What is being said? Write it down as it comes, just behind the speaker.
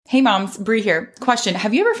Hey moms, Bree here. Question,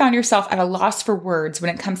 have you ever found yourself at a loss for words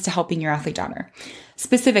when it comes to helping your athlete daughter?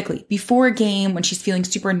 Specifically, before a game when she's feeling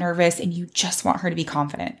super nervous and you just want her to be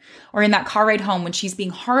confident. Or in that car ride home when she's being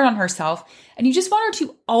hard on herself and you just want her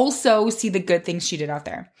to also see the good things she did out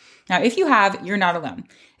there. Now, if you have, you're not alone.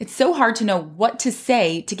 It's so hard to know what to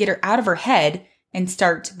say to get her out of her head and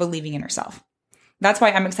start believing in herself. That's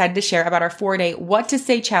why I'm excited to share about our 4-day What to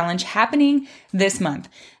Say challenge happening this month.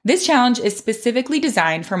 This challenge is specifically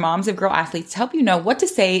designed for moms of girl athletes to help you know what to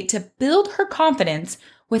say to build her confidence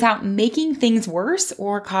without making things worse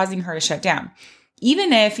or causing her to shut down.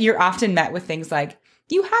 Even if you're often met with things like,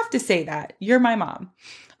 you have to say that, you're my mom.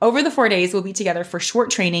 Over the 4 days, we'll be together for short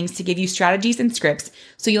trainings to give you strategies and scripts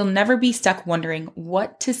so you'll never be stuck wondering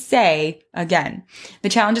what to say again. The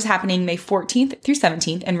challenge is happening May 14th through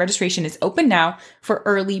 17th, and registration is open now for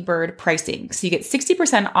early bird pricing. So you get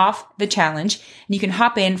 60% off the challenge, and you can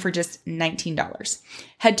hop in for just $19.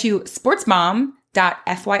 Head to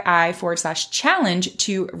sportsmom.fyi/challenge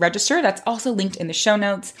to register. That's also linked in the show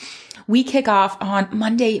notes. We kick off on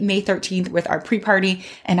Monday, May 13th with our pre-party,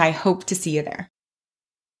 and I hope to see you there.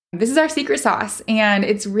 This is our secret sauce, and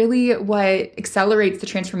it's really what accelerates the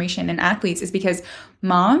transformation in athletes is because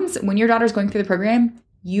moms, when your daughter's going through the program,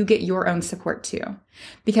 you get your own support too.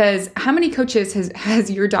 Because how many coaches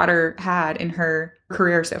has your daughter had in her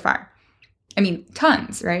career so far? I mean,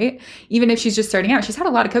 tons, right? Even if she's just starting out, she's had a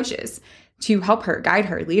lot of coaches to help her, guide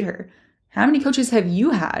her, lead her. How many coaches have you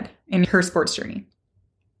had in her sports journey?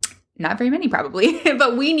 Not very many probably,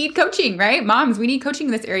 but we need coaching, right? Moms, we need coaching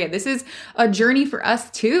in this area. This is a journey for us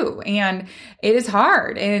too. And it is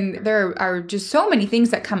hard. And there are just so many things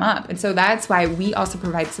that come up. And so that's why we also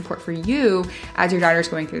provide support for you as your daughter's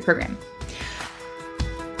going through the program.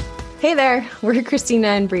 Hey there, we're Christina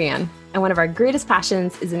and Brianne. And one of our greatest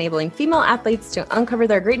passions is enabling female athletes to uncover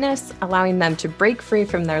their greatness, allowing them to break free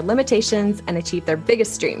from their limitations and achieve their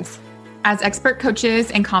biggest dreams. As expert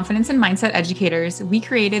coaches and confidence and mindset educators, we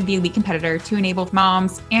created the Elite Competitor to enable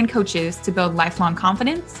moms and coaches to build lifelong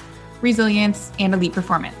confidence, resilience, and elite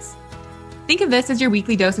performance. Think of this as your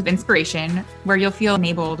weekly dose of inspiration, where you'll feel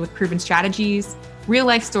enabled with proven strategies,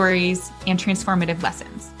 real-life stories, and transformative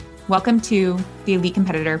lessons. Welcome to the Elite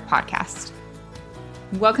Competitor Podcast.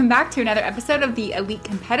 Welcome back to another episode of the Elite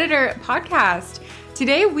Competitor Podcast.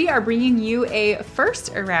 Today, we are bringing you a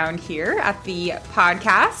first around here at the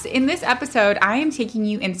podcast. In this episode, I am taking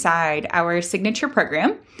you inside our signature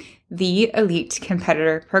program, the Elite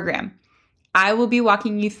Competitor Program. I will be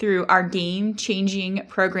walking you through our game-changing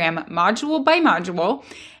program module by module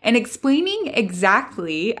and explaining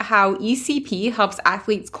exactly how ECP helps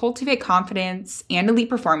athletes cultivate confidence and elite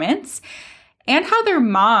performance, and how their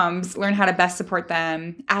moms learn how to best support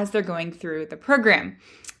them as they're going through the program.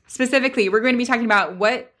 Specifically, we're going to be talking about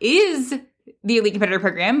what is the Elite Competitor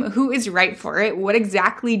Program, who is right for it, what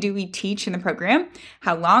exactly do we teach in the program,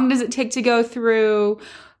 how long does it take to go through,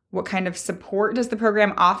 what kind of support does the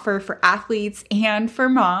program offer for athletes and for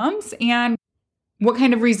moms, and what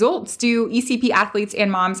kind of results do ECP athletes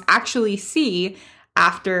and moms actually see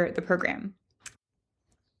after the program.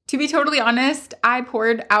 To be totally honest, I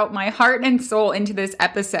poured out my heart and soul into this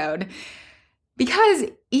episode because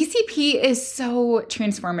ECP is so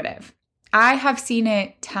transformative. I have seen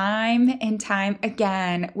it time and time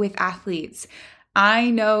again with athletes. I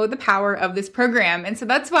know the power of this program. And so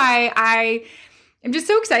that's why I am just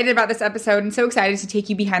so excited about this episode and so excited to take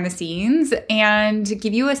you behind the scenes and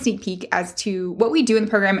give you a sneak peek as to what we do in the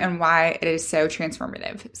program and why it is so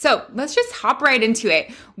transformative. So let's just hop right into it.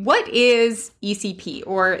 What is ECP,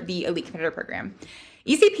 or the Elite Competitor Program?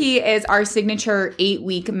 ECP is our signature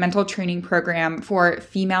 8-week mental training program for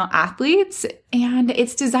female athletes, and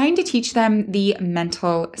it's designed to teach them the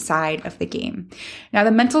mental side of the game. Now, the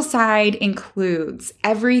mental side includes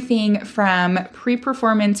everything from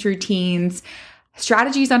pre-performance routines,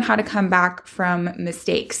 strategies on how to come back from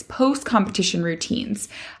mistakes, post-competition routines,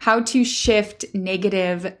 how to shift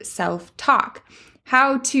negative self-talk,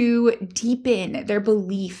 how to deepen their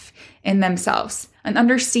belief in themselves, an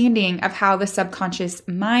understanding of how the subconscious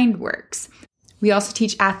mind works. We also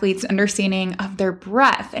teach athletes understanding of their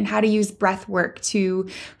breath and how to use breath work to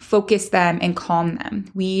focus them and calm them.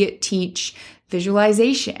 We teach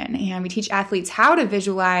visualization, and we teach athletes how to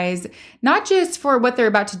visualize, not just for what they're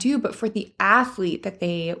about to do, but for the athlete that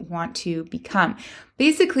they want to become.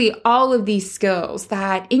 Basically, all of these skills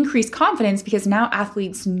that increase confidence because now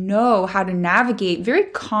athletes know how to navigate very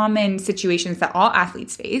common situations that all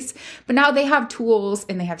athletes face, but now they have tools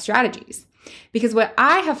and they have strategies. Because what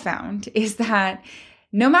I have found is that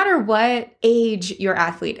no matter what age your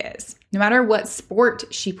athlete is, No matter what sport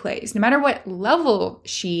she plays, no matter what level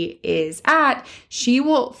she is at, she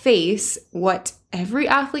will face what every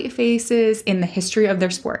athlete faces in the history of their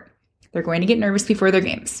sport. They're going to get nervous before their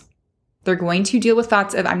games. They're going to deal with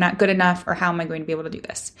thoughts of, I'm not good enough, or how am I going to be able to do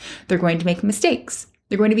this? They're going to make mistakes.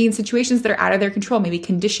 They're going to be in situations that are out of their control, maybe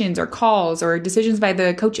conditions or calls or decisions by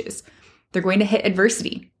the coaches. They're going to hit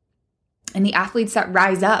adversity. And the athletes that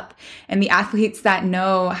rise up and the athletes that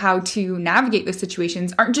know how to navigate those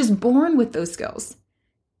situations aren't just born with those skills.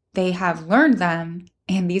 They have learned them,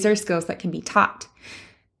 and these are skills that can be taught.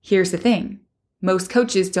 Here's the thing. Most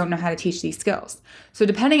coaches don't know how to teach these skills. So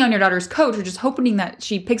depending on your daughter's coach or just hoping that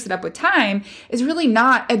she picks it up with time is really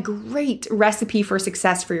not a great recipe for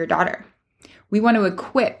success for your daughter. We want to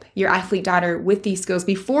equip your athlete daughter with these skills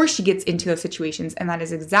before she gets into those situations, and that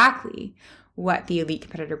is exactly what the Elite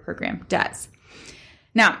Competitor Program does.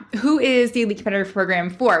 Now, who is the Elite Competitor Program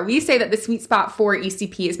for? We say that the sweet spot for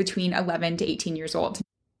ECP is between 11 to 18 years old.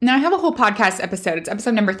 Now, I have a whole podcast episode, it's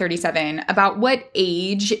episode number 37, about what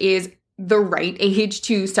age is the right age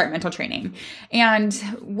to start mental training. And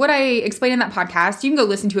what I explained in that podcast, you can go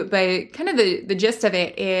listen to it, but kind of the gist of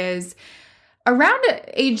it is around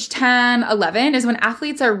age 10, 11 is when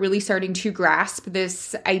athletes are really starting to grasp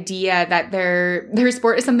this idea that their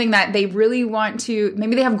sport is something that they really want to,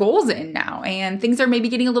 maybe they have goals in now, and things are maybe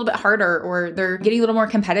getting a little bit harder, or they're getting a little more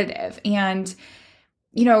competitive. And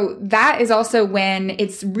that is also when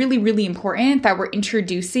it's really, really important that we're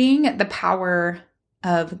introducing the power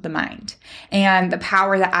of the mind and the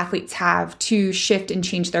power that athletes have to shift and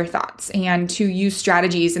change their thoughts and to use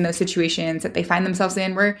strategies in those situations that they find themselves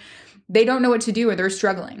in where they don't know what to do or they're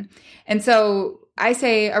struggling. And so I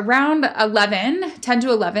say around 10 to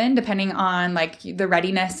 11, depending on the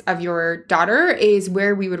readiness of your daughter, is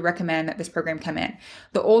where we would recommend that this program come in.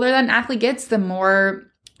 The older that an athlete gets, the more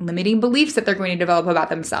limiting beliefs that they're going to develop about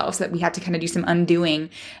themselves that we have to kind of do some undoing.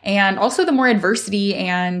 And also the more adversity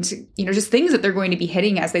and, just things that they're going to be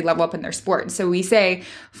hitting as they level up in their sport. So we say,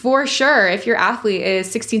 for sure, if your athlete is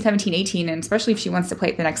 16, 17, 18, and especially if she wants to play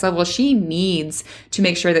at the next level, she needs to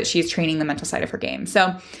make sure that she's training the mental side of her game.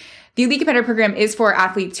 So the Elite Competitor Program is for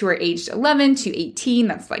athletes who are aged 11 to 18.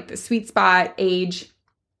 That's the sweet spot age,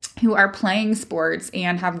 who are playing sports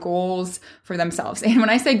and have goals for themselves. And when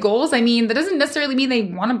I say goals, I mean, that doesn't necessarily mean they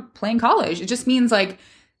want to play in college. It just means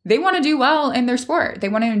they want to do well in their sport. They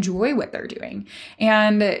want to enjoy what they're doing.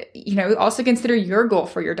 And, also consider your goal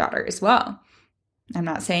for your daughter as well. I'm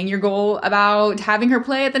not saying your goal about having her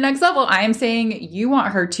play at the next level. I am saying you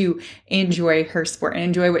want her to enjoy her sport and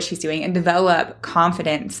enjoy what she's doing and develop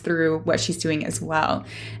confidence through what she's doing as well.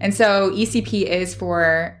 And so ECP is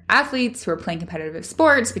for athletes who are playing competitive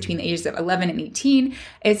sports between the ages of 11 and 18.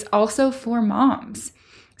 It's also for moms.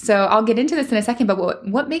 So I'll get into this in a second, but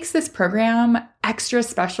what makes this program extra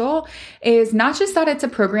special is not just that it's a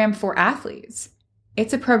program for athletes.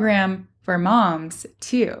 It's a program for moms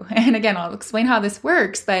too. And again, I'll explain how this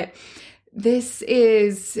works, but this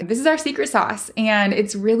is our secret sauce. And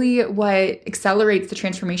it's really what accelerates the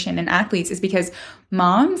transformation in athletes is because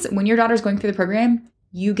moms, when your daughter's going through the program,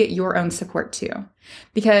 you get your own support too.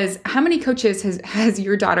 Because how many coaches has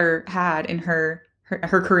your daughter had in her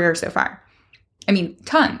career so far? I mean,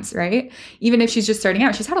 tons, right? Even if she's just starting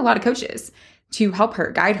out, she's had a lot of coaches to help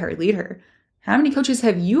her, guide her, lead her. How many coaches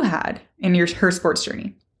have you had in her sports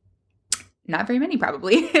journey? Not very many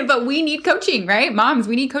probably, but we need coaching, right? Moms,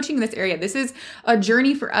 we need coaching in this area. This is a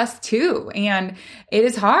journey for us too. And it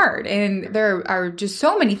is hard. And there are just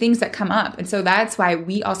so many things that come up. And so that's why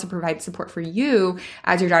we also provide support for you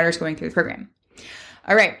as your daughter's going through the program.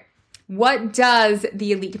 All right. What does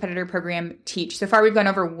the Elite Competitor Program teach? So far, we've gone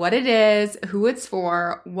over what it is, who it's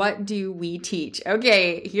for, what do we teach?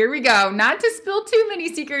 Okay, here we go. Not to spill too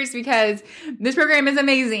many secrets because this program is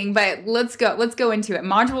amazing, but let's go into it.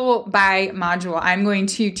 Module by module, I'm going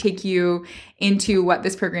to take you into what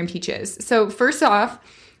this program teaches. So first off,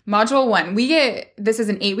 module 1, this is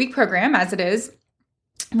an 8-week program as it is.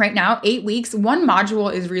 Right now, 8 weeks, one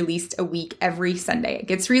module is released a week every Sunday. It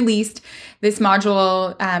gets released. This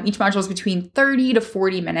module, each module is between 30 to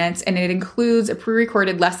 40 minutes, and it includes a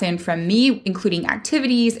pre-recorded lesson from me, including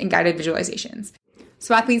activities and guided visualizations.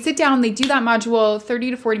 So athletes sit down, they do that module,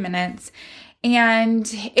 30 to 40 minutes, and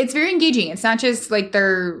it's very engaging. It's not just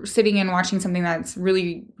they're sitting and watching something that's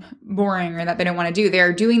really boring or that they don't want to do.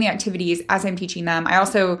 They're doing the activities as I'm teaching them. I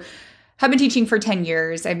also have been teaching for 10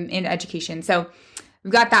 years. I'm in education, so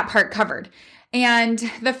we've got that part covered. And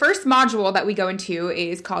the first module that we go into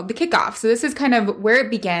is called the kickoff. So this is kind of where it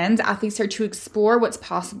begins. Athletes start to explore what's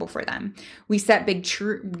possible for them. We set big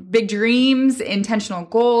dreams, intentional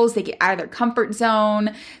goals. They get out of their comfort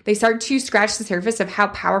zone. They start to scratch the surface of how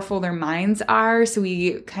powerful their minds are. So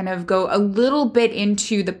we kind of go a little bit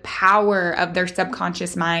into the power of their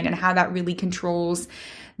subconscious mind and how that really controls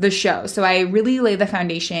the show. So I really lay the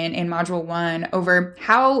foundation in module 1 over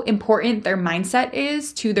how important their mindset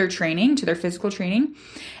is to their training, to their physical training.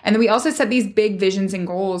 And then we also set these big visions and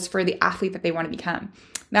goals for the athlete that they want to become.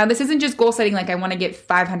 Now, this isn't just goal setting, like I want to get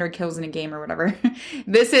 500 kills in a game or whatever.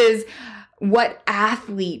 This is, what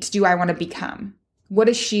athlete do I want to become? What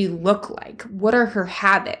does she look like? What are her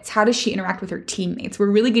habits? How does she interact with her teammates? We're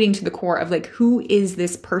really getting to the core of like, who is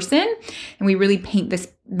this person? And we really paint this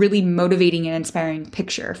really motivating and inspiring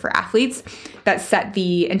picture for athletes that set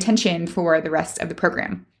the intention for the rest of the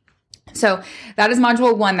program. So that is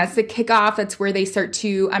module 1. That's the kickoff. That's where they start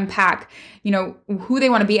to unpack, who they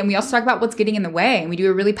want to be. And we also talk about what's getting in the way. And we do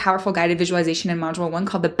a really powerful guided visualization in module 1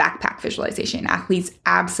 called the backpack visualization. Athletes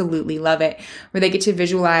absolutely love it, where they get to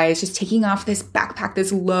visualize just taking off this backpack,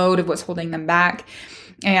 this load of what's holding them back.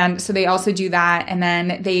 And so they also do that. And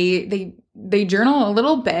then they journal a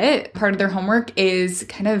little bit. Part of their homework is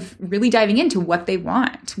kind of really diving into what they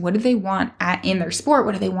want. What do they want in their sport?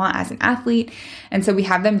 What do they want as an athlete? And so we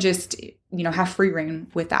have them just, have free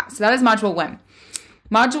reign with that. So that is module 1.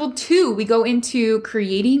 Module 2, we go into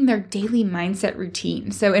creating their daily mindset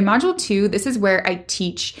routine. So in module 2, this is where I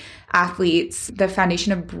teach athletes the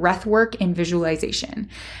foundation of breath work and visualization.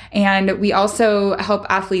 And we also help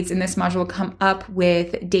athletes in this module come up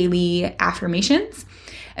with daily affirmations.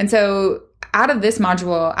 And so out of this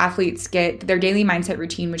module, athletes get their daily mindset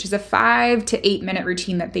routine, which is a 5 to 8 minute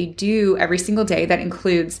routine that they do every single day that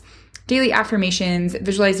includes daily affirmations,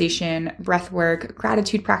 visualization, breath work,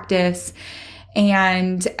 gratitude practice,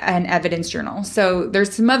 and an evidence journal. So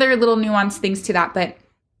there's some other little nuanced things to that, but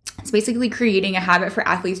it's basically creating a habit for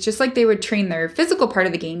athletes, just like they would train their physical part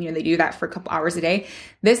of the game. They do that for a couple hours a day.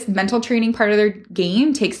 This mental training part of their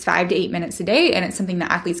game takes 5 to 8 minutes a day, and it's something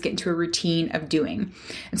that athletes get into a routine of doing.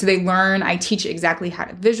 And so they learn, I teach exactly how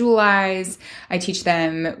to visualize. I teach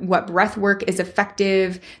them what breath work is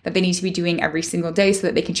effective, that they need to be doing every single day so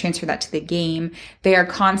that they can transfer that to the game. They are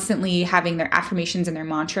constantly having their affirmations and their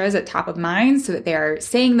mantras at top of mind so that they are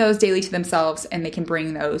saying those daily to themselves and they can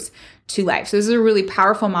bring those to life. So this is a really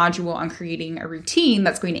powerful module on creating a routine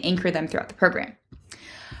that's going to anchor them throughout the program.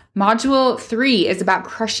 Module 3 is about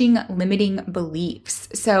crushing limiting beliefs.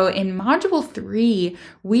 So in module 3,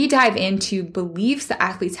 we dive into beliefs that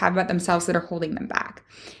athletes have about themselves that are holding them back.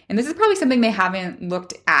 And this is probably something they haven't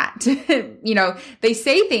looked at. They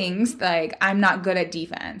say things like, I'm not good at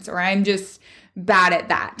defense, or I'm just bad at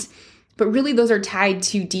that. But really, those are tied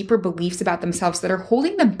to deeper beliefs about themselves that are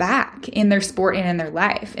holding them back in their sport and in their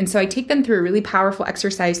life. And so I take them through a really powerful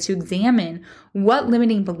exercise to examine what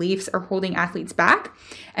limiting beliefs are holding athletes back.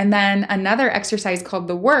 And then another exercise called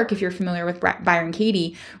The Work, if you're familiar with Byron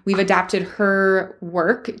Katie, we've adapted her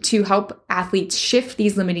work to help athletes shift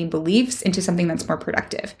these limiting beliefs into something that's more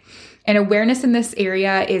productive. And awareness in this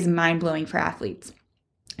area is mind-blowing for athletes.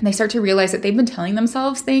 And they start to realize that they've been telling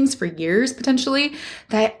themselves things for years, potentially,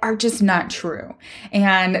 that are just not true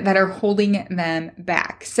and that are holding them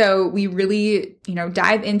back. So we really,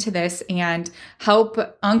 dive into this and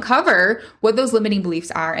help uncover what those limiting beliefs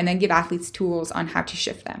are and then give athletes tools on how to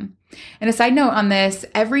shift them. And a side note on this,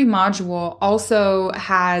 every module also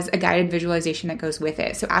has a guided visualization that goes with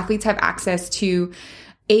it. So athletes have access to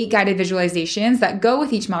 8 guided visualizations that go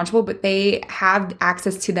with each module, but they have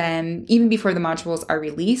access to them even before the modules are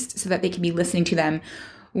released so that they can be listening to them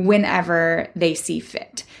whenever they see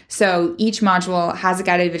fit. So each module has a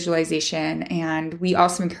guided visualization, and we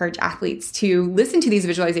also encourage athletes to listen to these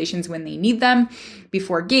visualizations when they need them,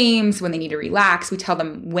 before games, when they need to relax. We tell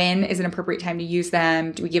them when is an appropriate time to use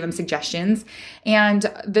them. We give them suggestions. And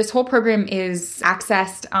this whole program is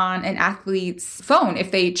accessed on an athlete's phone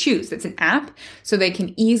if they choose. It's an app, so they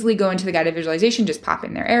can easily go into the guided visualization, just pop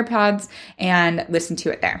in their AirPods and listen to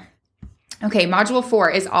it there. Okay, module 4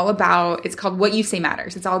 is all about, it's called What You Say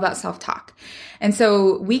Matters. It's all about self-talk. And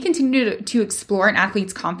so we continue to explore an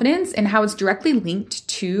athlete's confidence and how it's directly linked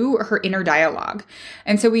to her inner dialogue.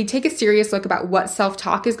 And so we take a serious look about what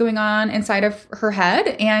self-talk is going on inside of her head.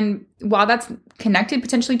 And while that's connected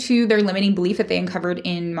potentially to their limiting belief that they uncovered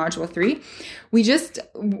in module 3, we just,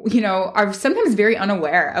 are sometimes very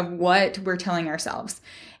unaware of what we're telling ourselves.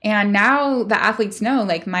 And now the athletes know,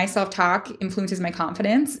 like, my self-talk influences my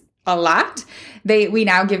confidence a lot. We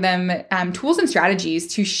now give them tools and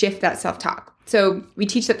strategies to shift that self-talk. So we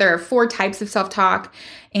teach that there are 4 types of self-talk,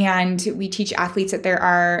 and we teach athletes that there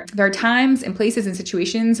are times and places and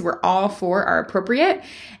situations where all 4 are appropriate.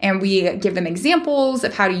 And we give them examples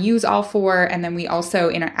of how to use all 4. And then we also,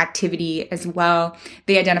 in our activity as well,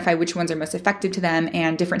 they identify which ones are most effective to them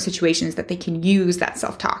and different situations that they can use that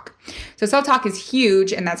self-talk. So self-talk is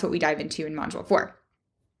huge, and that's what we dive into in Module 4.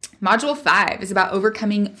 Module 5 is about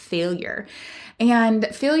overcoming failure. And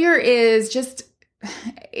failure is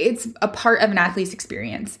it's a part of an athlete's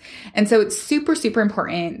experience. And so it's super, super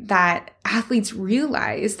important that athletes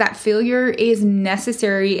realize that failure is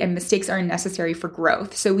necessary and mistakes are necessary for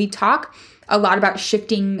growth. So we talk a lot about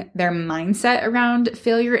shifting their mindset around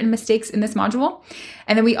failure and mistakes in this module.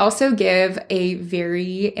 And then we also give a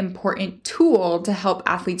very important tool to help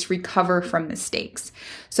athletes recover from mistakes.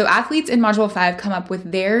 So athletes in Module 5 come up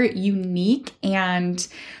with their unique and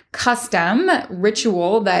custom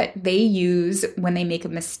ritual that they use when they make a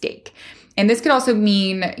mistake. And this could also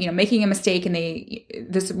mean, making a mistake and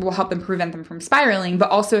this will help them prevent them from spiraling, but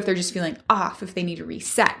also if they're just feeling off, if they need to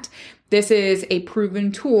reset. This is a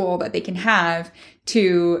proven tool that they can have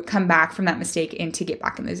to come back from that mistake and to get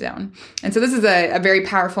back in the zone. And so this is a very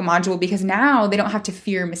powerful module because now they don't have to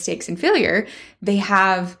fear mistakes and failure. They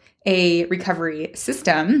have a recovery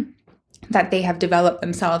system that they have developed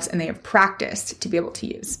themselves and they have practiced to be able to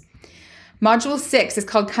use. Module 6 is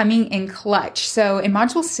called Coming in Clutch. So in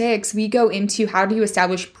Module 6, we go into how to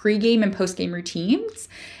establish pregame and postgame routines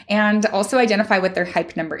and also identify what their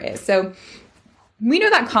hype number is. So we know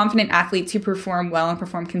that confident athletes who perform well and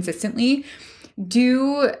perform consistently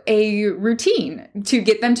do a routine to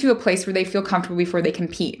get them to a place where they feel comfortable before they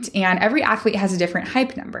compete. And every athlete has a different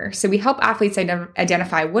hype number. So we help athletes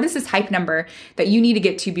identify what is this hype number that you need to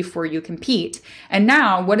get to before you compete. And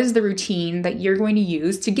now what is the routine that you're going to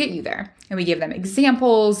use to get you there? And we give them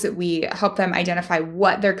examples. We help them identify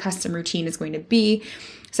what their custom routine is going to be.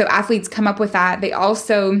 So athletes come up with that. They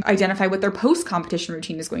also identify what their post-competition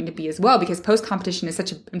routine is going to be as well, because post-competition is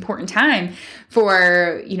such an important time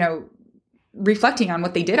for, reflecting on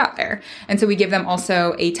what they did out there. And so we give them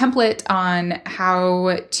also a template on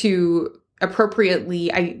how to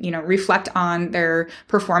appropriately, reflect on their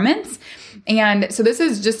performance. And so this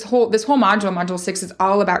is just this whole module, Module 6, is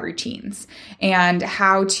all about routines and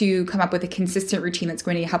how to come up with a consistent routine that's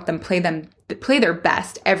going to help them play their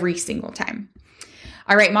best every single time.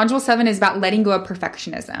 All right, Module 7 is about letting go of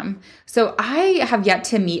perfectionism. So I have yet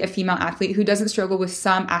to meet a female athlete who doesn't struggle with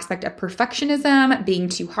some aspect of perfectionism, being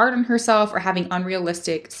too hard on herself, or having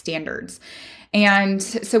unrealistic standards. And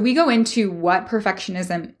so we go into what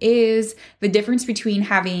perfectionism is, the difference between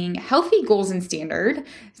having healthy goals and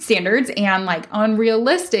standards and like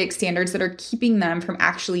unrealistic standards that are keeping them from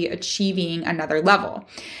actually achieving another level.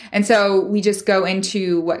 And so we just go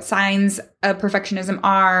into what signs of perfectionism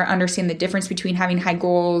are, understand the difference between having high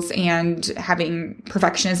goals and having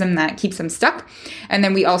perfectionism that keeps them stuck. And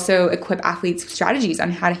then we also equip athletes with strategies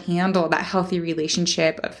on how to handle that healthy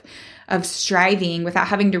relationship of striving without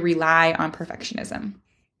having to rely on perfectionism.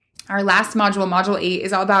 Our last module, Module 8,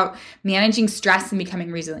 is all about managing stress and becoming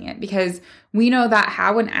resilient, because we know that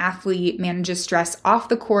how an athlete manages stress off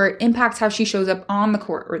the court impacts how she shows up on the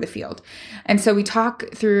court or the field. And so we talk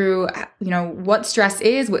through, what stress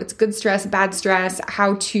is, what's good stress, bad stress,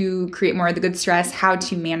 how to create more of the good stress, how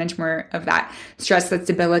to manage more of that stress that's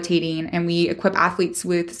debilitating. And we equip athletes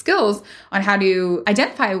with skills on how to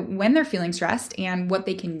identify when they're feeling stressed and what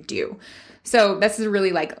they can do. So this is a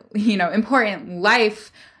really important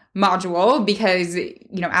life module, because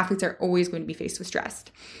athletes are always going to be faced with stress.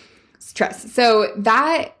 So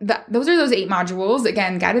those are those 8 modules.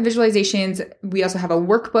 Again, guided visualizations. We also have a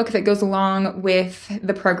workbook that goes along with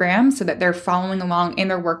the program so that they're following along in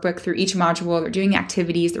their workbook through each module. They're doing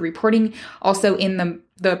activities. They're reporting also in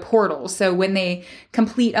the portal. So when they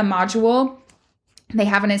complete a module, they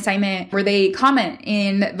have an assignment where they comment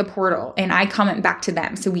in the portal and I comment back to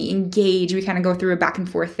them. So we engage, we kind of go through a back and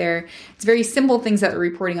forth there. It's very simple things that they're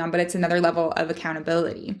reporting on, but it's another level of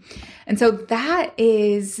accountability. And so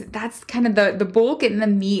that's kind of the bulk and the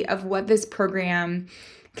meat of what this program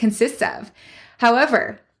consists of.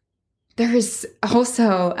 However, there is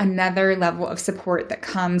also another level of support that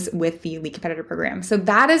comes with the Elite Competitor Program. So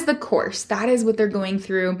that is the course. That is what they're going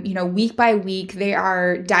through. Week by week, they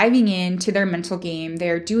are diving into their mental game.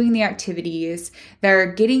 They're doing the activities.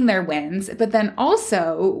 They're getting their wins. But then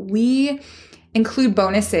also, we include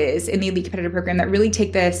bonuses in the Elite Competitor Program that really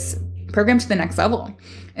take this program to the next level.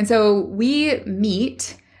 And so we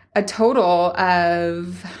meet a total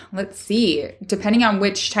of, depending on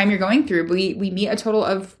which time you're going through, we meet a total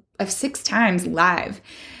of 6 times live.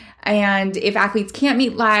 And if athletes can't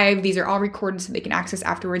meet live, these are all recorded so they can access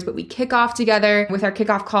afterwards. But we kick off together with our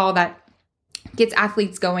kickoff call that gets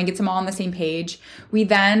athletes going, gets them all on the same page. We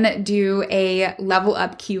then do a level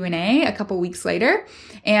up Q&A a couple weeks later.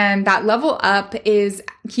 And that level up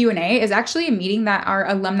Q&A is actually a meeting that our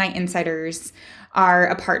alumni insiders are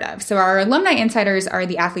a part of. So our alumni insiders are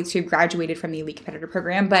the athletes who have graduated from the Elite Competitor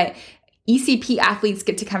Program, but ECP athletes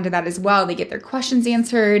get to come to that as well. They get their questions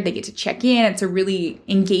answered. They get to check in. It's a really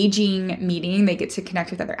engaging meeting. They get to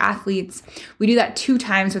connect with other athletes. We do that 2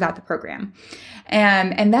 times without the program.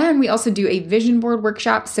 And then we also do a vision board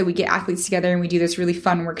workshop. So we get athletes together and we do this really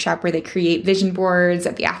fun workshop where they create vision boards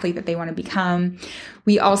of the athlete that they want to become.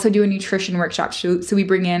 We also do a nutrition workshop. So we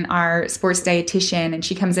bring in our sports dietitian and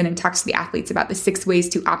she comes in and talks to the athletes about the 6 ways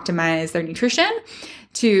to optimize their nutrition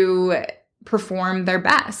to perform their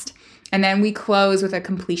best. And then we close with a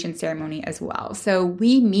completion ceremony as well. So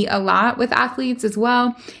we meet a lot with athletes as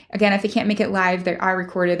well. Again, if they can't make it live, they are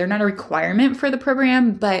recorded. They're not a requirement for the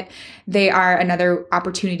program, but they are another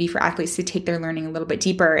opportunity for athletes to take their learning a little bit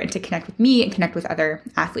deeper and to connect with me and connect with other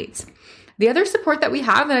athletes. The other support that we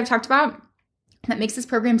have that I've talked about that makes this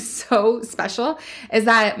program so special is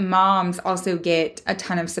that moms also get a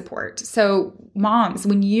ton of support. So moms,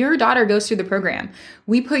 when your daughter goes through the program,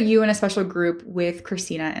 we put you in a special group with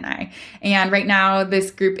Christina and I. And right now this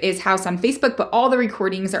group is housed on Facebook, but all the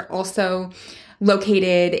recordings are also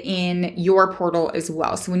located in your portal as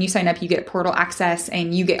well. So when you sign up, you get portal access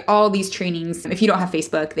and you get all these trainings. If you don't have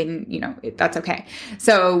Facebook, then, that's okay.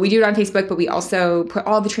 So we do it on Facebook, but we also put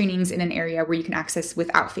all the trainings in an area where you can access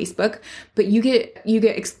without Facebook, but you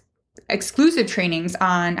get exclusive trainings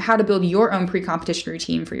on how to build your own pre-competition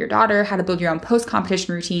routine for your daughter, how to build your own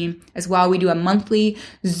post-competition routine as well. We do a monthly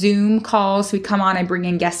Zoom call. So we come on, I bring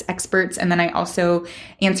in guest experts, and then I also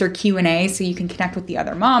answer Q&A so you can connect with the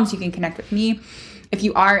other moms, you can connect with me. If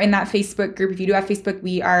you are in that Facebook group, if you do have Facebook,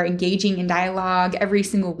 we are engaging in dialogue every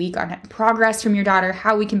single week on progress from your daughter,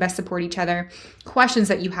 how we can best support each other, questions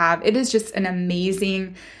that you have. It is just an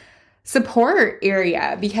amazing support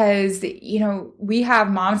area because, we have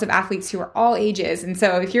moms of athletes who are all ages. And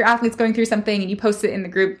so if your athlete's going through something and you post it in the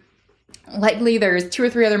group, likely there's 2 or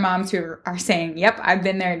 3 other moms who are saying, yep, I've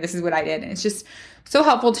been there. This is what I did. And it's just so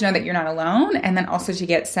helpful to know that you're not alone. And then also to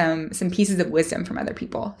get some pieces of wisdom from other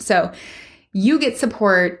people. So you get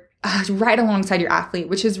support right alongside your athlete,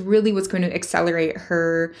 which is really what's going to accelerate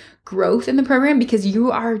her growth in the program because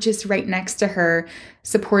you are just right next to her,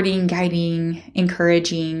 supporting, guiding,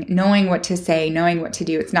 encouraging, knowing what to say, knowing what to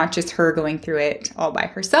do. It's not just her going through it all by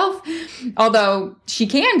herself, although she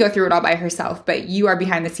can go through it all by herself, but you are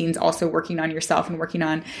behind the scenes also working on yourself and working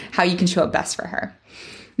on how you can show up best for her.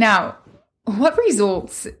 Now, what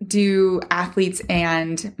results do athletes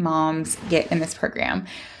and moms get in this program?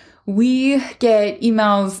 We get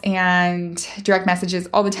emails and direct messages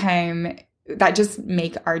all the time that just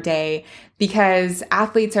make our day because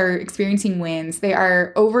athletes are experiencing wins. They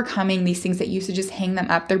are overcoming these things that used to just hang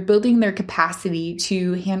them up. They're building their capacity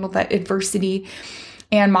to handle that adversity.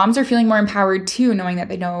 And moms are feeling more empowered too, knowing that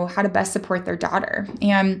they know how to best support their daughter.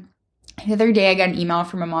 And the other day I got an email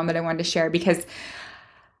from a mom that I wanted to share because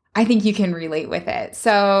I think you can relate with it.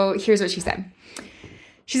 So here's what she said.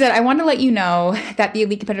 She said, I want to let you know that the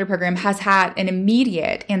Elite Competitor Program has had an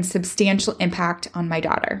immediate and substantial impact on my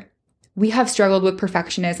daughter. We have struggled with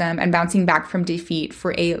perfectionism and bouncing back from defeat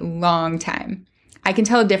for a long time. I can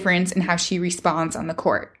tell a difference in how she responds on the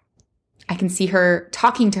court. I can see her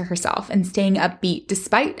talking to herself and staying upbeat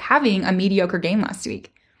despite having a mediocre game last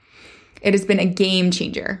week. It has been a game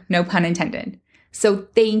changer, no pun intended. So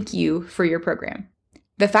thank you for your program.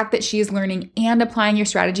 The fact that she is learning and applying your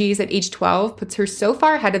strategies at age 12 puts her so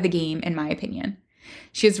far ahead of the game, in my opinion.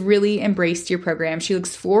 She has really embraced your program. She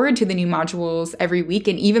looks forward to the new modules every week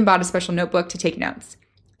and even bought a special notebook to take notes.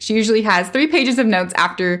 She usually has 3 pages of notes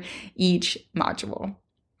after each module.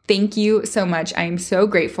 Thank you so much. I am so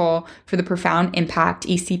grateful for the profound impact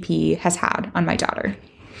ECP has had on my daughter.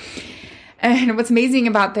 And what's amazing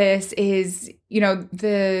about this is,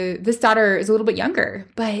 this daughter is a little bit younger,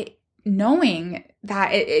 but knowing that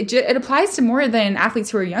it applies to more than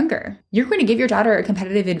athletes who are younger. You're going to give your daughter a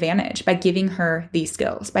competitive advantage by giving her these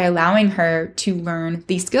skills, by allowing her to learn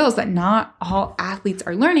these skills that not all athletes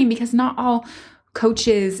are learning because not all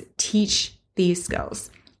coaches teach these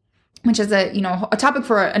skills, which is a topic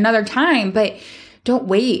for another time, but don't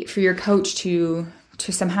wait for your coach to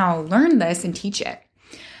somehow learn this and teach it.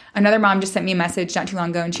 Another mom just sent me a message not too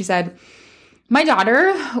long ago and she said, my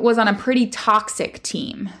daughter was on a pretty toxic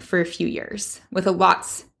team for a few years with a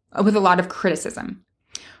lot of criticism.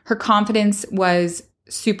 Her confidence was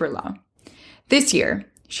super low. This year,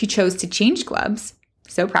 she chose to change clubs,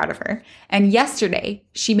 So proud of her. And yesterday,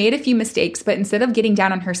 she made a few mistakes, but instead of getting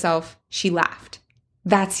down on herself, she laughed.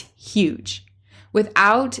 That's huge.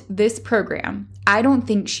 Without this program, I don't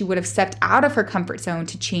think she would have stepped out of her comfort zone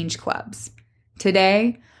to change clubs.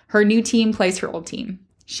 Today, her new team plays her old team.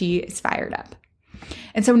 She is fired up.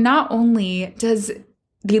 And so not only does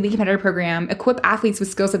the Elite Competitor Program equip athletes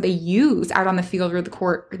with skills that they use out on the field or the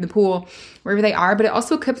court or the pool, wherever they are, but it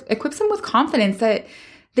also equips them with confidence that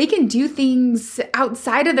they can do things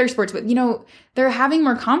outside of their sports. But, they're having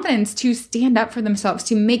more confidence to stand up for themselves,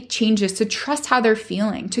 to make changes, to trust how they're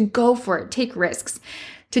feeling, to go for it, take risks,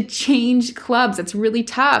 to change clubs. It's really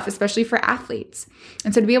tough, especially for athletes.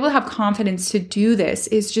 And so to be able to have confidence to do this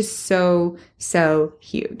is just so, so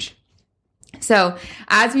huge. So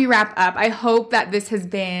as we wrap up, I hope that this has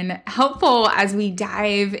been helpful as we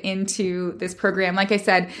dive into this program. Like I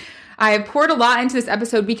said, I have poured a lot into this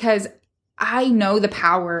episode because I know the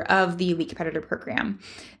power of the Elite Competitor Program.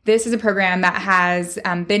 This is a program that has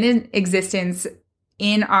been in existence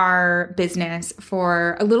in our business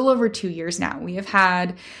for a little over 2 years now.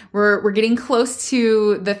 We're getting close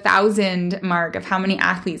to the 1,000 mark of how many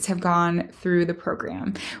athletes have gone through the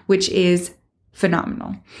program, which is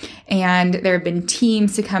phenomenal. And there have been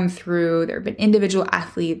teams to come through. There have been individual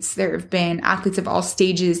athletes. There have been athletes of all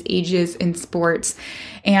stages, ages in sports.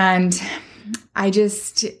 And I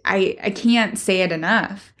can't say it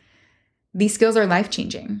enough. These skills are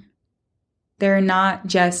life-changing. They're not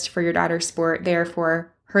just for your daughter's sport. They're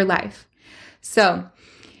for her life. So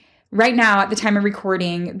right now, at the time of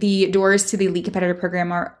recording, the doors to the Elite Competitor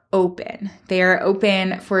Program are open. They are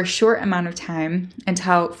open for a short amount of time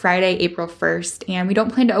until Friday, April 1st. And we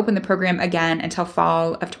don't plan to open the program again until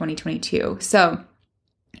fall of 2022. So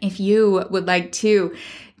if you would like to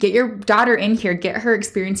get your daughter in here, get her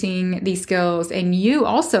experiencing these skills, and you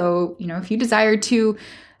also, if you desire to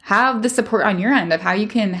have the support on your end of how you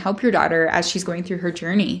can help your daughter as she's going through her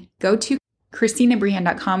journey, go to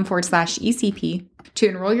ChristinaBrianne.com/ECP to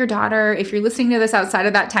enroll your daughter. If you're listening to this outside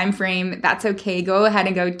of that time frame, that's okay. Go ahead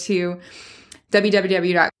and go to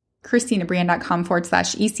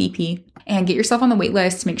www.ChristinaBrianne.com/ECP and get yourself on the wait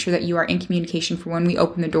list to make sure that you are in communication for when we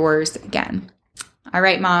open the doors again. All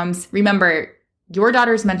right, moms, remember, your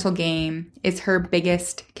daughter's mental game is her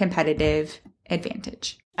biggest competitive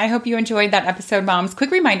advantage. I hope you enjoyed that episode, moms. Quick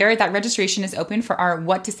reminder that registration is open for our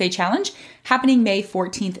What to Say Challenge happening May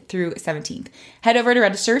 14th through 17th. Head over to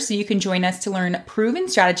register so you can join us to learn proven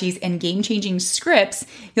strategies and game-changing scripts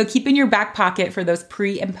you'll keep in your back pocket for those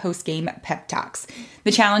pre- and post-game pep talks.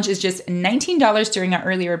 The challenge is just $19 during our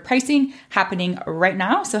earlier pricing happening right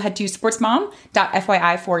now. So head to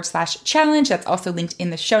sportsmom.fyi/challenge. That's also linked in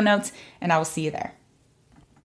the show notes, and I will see you there.